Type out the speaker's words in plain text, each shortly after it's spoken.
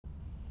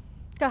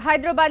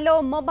హైదరాబాద్ లో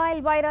mobile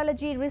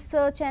virology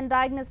research and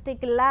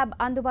diagnostic lab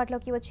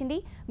అందుబాటులోకి వచ్చింది.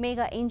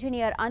 మెగా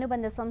ఇంజనీర్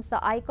అనుబంధ సంస్థ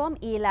ఐకామ్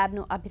ఈ ల్యాబ్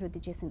ను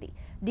అభివృద్ధి చేసింది.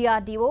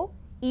 DRDO,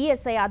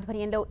 ESI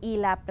ఆధ్వర్యంలో ఈ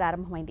ల్యాబ్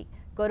ప్రారంభమైంది.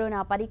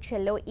 కరోనా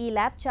పరీక్షల్లో ఈ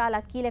ల్యాబ్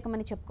చాలా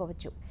కీలకమని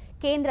చెప్పుకోవచ్చు.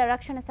 కేంద్ర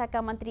రక్షణ శాఖ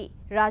మంత్రి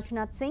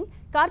రాజ్నాథ్ సింగ్,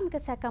 కార్మిక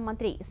శాఖ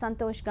మంత్రి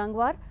సంతోష్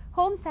గంగ్వార్,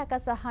 హోంశాఖ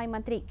సహాయ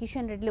మంత్రి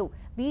కిషన్ రెడ్డిలు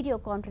వీడియో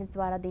కాన్ఫరెన్స్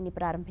ద్వారా దీన్ని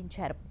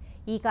ప్రారంభించారు.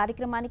 ఈ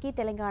కార్యక్రమానికి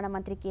తెలంగాణ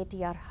మంత్రి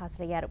కేటీఆర్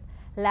హాజరయ్యారు.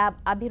 ల్యాబ్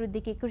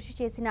అభివృద్ధికి కృషి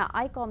చేసిన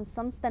ఐకామ్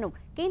సంస్థను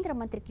కేంద్ర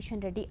మంత్రి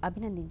కిషన్ రెడ్డి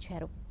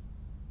అభినందించారు.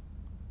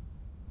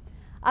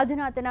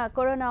 అధునాతన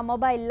కరోనా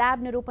మొబైల్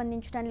ల్యాబ్ను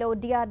రూపొందించడంలో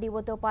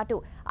DRDOతో పాటు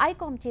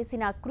ఐకామ్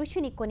చేసిన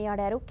కృషిని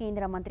కొనియాడారు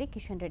కేంద్ర మంత్రి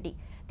కిషన్ రెడ్డి.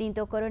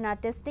 దీంతో కరోనా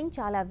టెస్టింగ్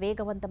చాలా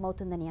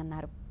వేగవంతమవుతుందని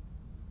అన్నారు.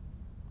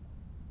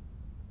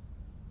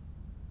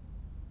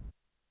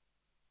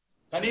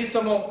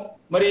 కనీసము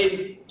మరి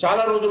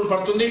చాలా రోజులు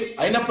పడుతుంది.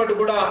 అయినప్పటికీ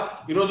కూడా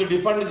ఈరోజు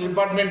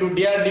డిపార్ట్మెంట్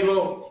DRDO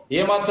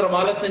ఏమాత్రం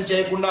ఆలస్యం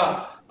చేయకుండా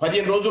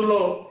 15 రోజుల్లో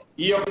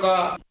ఈ యొక్క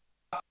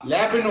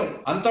ల్యాబ్ ను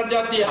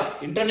అంతర్జాతీయ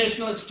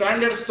ఇంటర్నేషనల్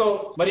స్టాండర్డ్స్ తో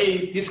మరి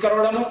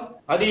తీసుకురావడము,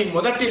 అది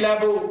మొదటి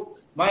ల్యాబ్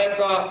మా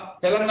యొక్క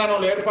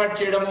తెలంగాణలో ఏర్పాటు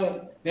చేయడము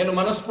నేను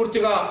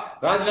మనస్ఫూర్తిగా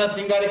రాజ్నాథ్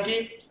సింగ్ గారికి,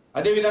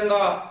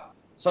 అదేవిధంగా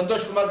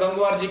సంతోష్ కుమార్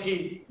గంగ్వార్జీకి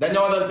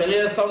ధన్యవాదాలు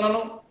తెలియజేస్తా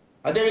ఉన్నాను.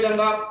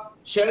 అదేవిధంగా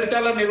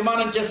షెల్టర్ల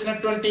నిర్మాణం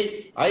చేసినటువంటి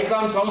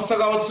ఐకామ్ సంస్థ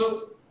కావచ్చు,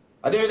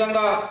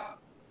 అదేవిధంగా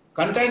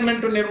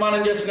కంటైన్మెంట్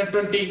నిర్మాణం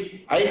చేసినటువంటి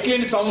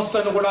ఐక్లీన్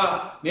సంస్థను కూడా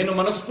నేను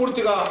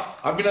మనస్ఫూర్తిగా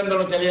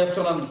అభినందనలు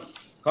తెలియజేస్తున్నాను.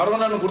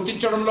 కరోనాను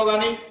గుర్తించడంలో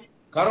కానీ,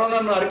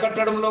 కరోనాను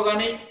అరికట్టడంలో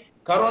కానీ,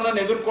 కరోనాను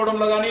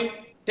ఎదుర్కోవడంలో కానీ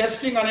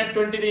టెస్టింగ్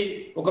అనేటువంటిది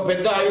ఒక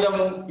పెద్ద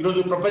ఆయుధము.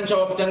 ఈరోజు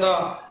ప్రపంచవ్యాప్తంగా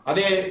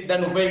అదే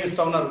దాన్ని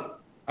ఉపయోగిస్తూ ఉన్నారు.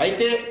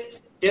 అయితే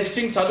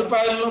టెస్టింగ్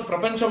సదుపాయాలను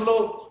ప్రపంచంలో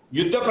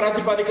యుద్ధ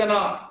ప్రాతిపదికన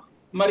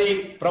మరి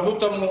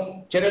ప్రభుత్వము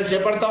చర్యలు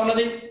చేపడతా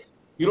ఉన్నది.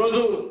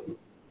 ఈరోజు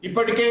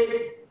ఇప్పటికే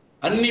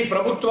అన్ని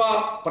ప్రభుత్వ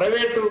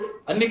ప్రైవేటు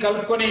అన్ని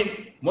కలుపుకొని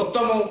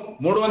మొత్తము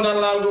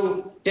 304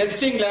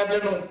 టెస్టింగ్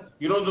ల్యాబ్లను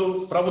ఈరోజు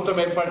ప్రభుత్వం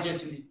ఏర్పాటు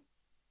చేసింది.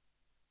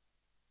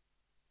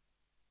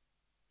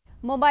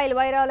 Mobile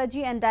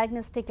virology and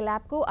diagnostic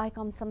lab కు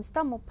ఐకామ్ సంస్థ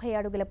 30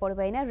 అడుగుల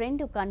పొడవైన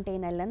 2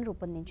 కంటైనర్లను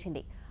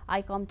రూపొందించింది.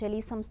 ఐకామ్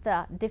టెలి సంస్థ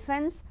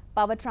defence,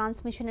 power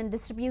transmission and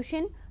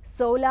distribution,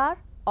 solar,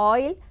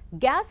 oil,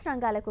 gas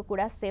రంగాలకు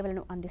కూడా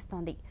సేవలను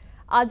అందిస్తోంది.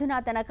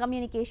 అధునాతన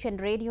కమ్యూనికేషన్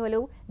రేడియోలు,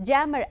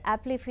 జామర్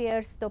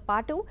యాంప్లిఫైయర్స్తో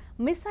పాటు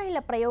మిసైళ్ల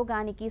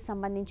ప్రయోగానికి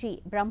సంబంధించి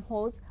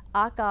బ్రహ్మోస్,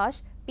 ఆకాష్,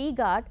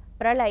 పీగార్డ్,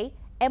 ప్రళయ్,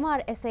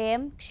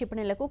 MRSAM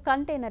క్షిపణులకు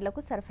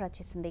కంటైనర్లకు సరఫరా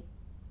చేసింది.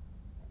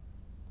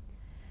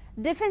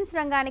 డిఫెన్స్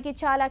రంగానికి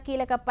చాలా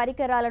కీలక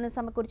పరికరాలను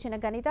సమకూర్చిన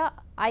ఘనత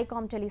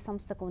ఐకామ్ టెలి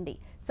సంస్థకు ఉంది.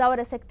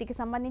 సౌరశక్తికి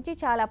సంబంధించి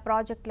చాలా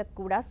ప్రాజెక్టులకు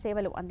కూడా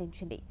సేవలు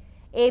అందించింది.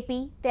 ఏపీ,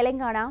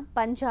 తెలంగాణ,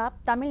 పంజాబ్,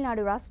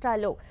 తమిళనాడు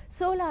రాష్ట్రాల్లో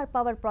సోలార్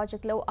పవర్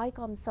ప్రాజెక్టులో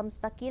ఐకామ్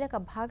సంస్థ కీలక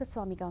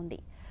భాగస్వామిగా ఉంది.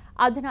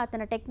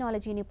 అధునాతన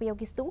టెక్నాలజీని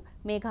ఉపయోగిస్తూ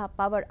మెగా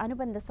పవర్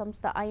అనుబంధ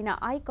సంస్థ అయిన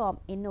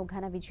ఐకామ్ ఎన్నో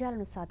ఘన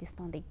విజయాలను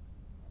సాధిస్తోంది.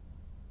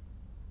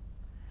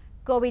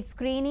 కోవిడ్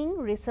స్క్రీనింగ్,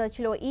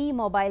 రీసెర్చ్లో ఈ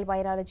మొబైల్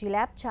వైరాలజీ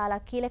ల్యాబ్ చాలా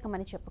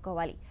కీలకమని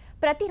చెప్పుకోవాలి.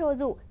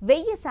 ప్రతిరోజు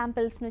 1000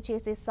 శాంపిల్స్ను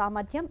చేసే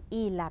సామర్థ్యం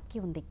ఈ ల్యాబ్కి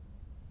ఉంది.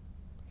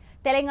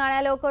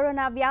 తెలంగాణలో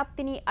కరోనా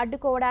వ్యాప్తిని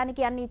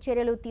అడ్డుకోవడానికి అన్ని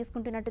చర్యలు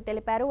తీసుకుంటున్నట్టు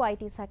తెలిపారు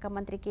IT శాఖ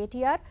మంత్రి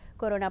కేటీఆర్.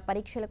 కరోనా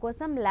పరీక్షల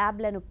కోసం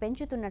ల్యాబ్లను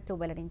పెంచుతున్నట్లు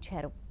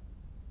వెల్లడించారు.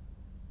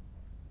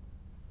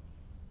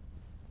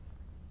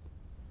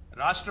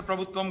 రాష్ట్ర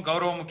ప్రభుత్వం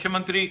గౌరవ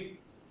ముఖ్యమంత్రి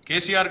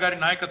కేసీఆర్ గారి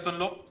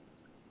నాయకత్వంలో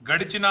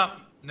గడిచిన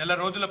నెల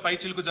రోజుల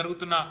పైచిలకు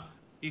జరుగుతున్న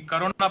ఈ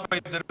కరోనాపై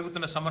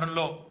జరుగుతున్న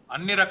సమరంలో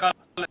అన్ని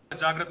రకాల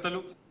జాగ్రత్తలు,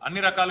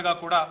 అన్ని రకాలుగా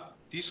కూడా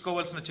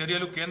తీసుకోవాల్సిన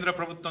చర్యలు కేంద్ర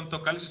ప్రభుత్వంతో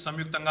కలిసి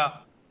సంయుక్తంగా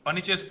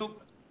పనిచేస్తూ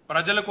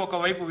ప్రజలకు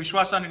ఒకవైపు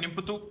విశ్వాసాన్ని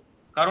నింపుతూ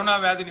కరోనా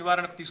వ్యాధి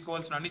నివారణకు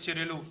తీసుకోవాల్సిన అన్ని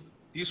చర్యలు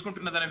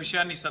తీసుకుంటున్నదనే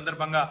విషయాన్ని ఈ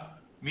సందర్భంగా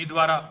మీ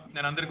ద్వారా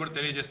నేను అందరికీ కూడా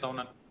తెలియజేస్తా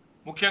ఉన్నాను.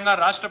 ముఖ్యంగా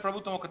రాష్ట్ర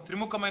ప్రభుత్వం ఒక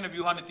త్రిముఖమైన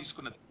వ్యూహాన్ని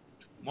తీసుకున్నది.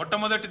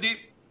 మొట్టమొదటిది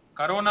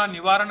కరోనా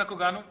నివారణకు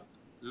గాను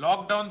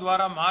లాక్డౌన్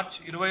ద్వారా మార్చి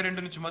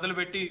 22 నుంచి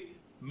మొదలుపెట్టి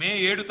మే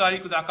 7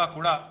 తారీఖు దాకా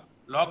కూడా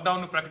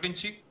లాక్డౌన్ ను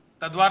ప్రకటించి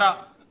తద్వారా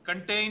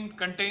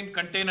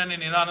కంటైన్ అనే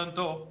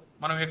నినాదంతో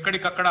మనం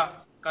ఎక్కడికక్కడ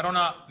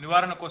కరోనా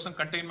నివారణ కోసం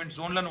కంటైన్మెంట్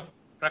జోన్లను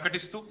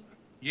ప్రకటిస్తూ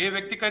ఏ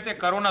వ్యక్తికైతే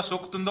కరోనా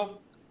సోకుతుందో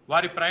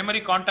వారి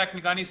ప్రైమరీ కాంటాక్ట్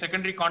ని కానీ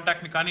సెకండరీ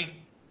కాంటాక్ట్ ని కానీ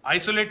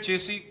ఐసోలేట్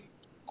చేసి,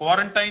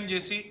 క్వారంటైన్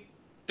చేసి,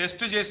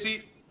 టెస్ట్ చేసి,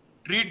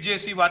 ట్రీట్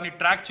చేసి వారిని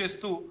ట్రాక్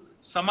చేస్తూ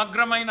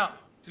సమగ్రమైన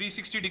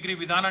 360 డిగ్రీ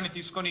విధానాన్ని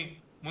తీసుకొని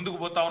ముందుకు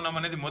పోతా ఉన్నాం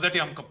అనేది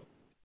మొదటి అంకం.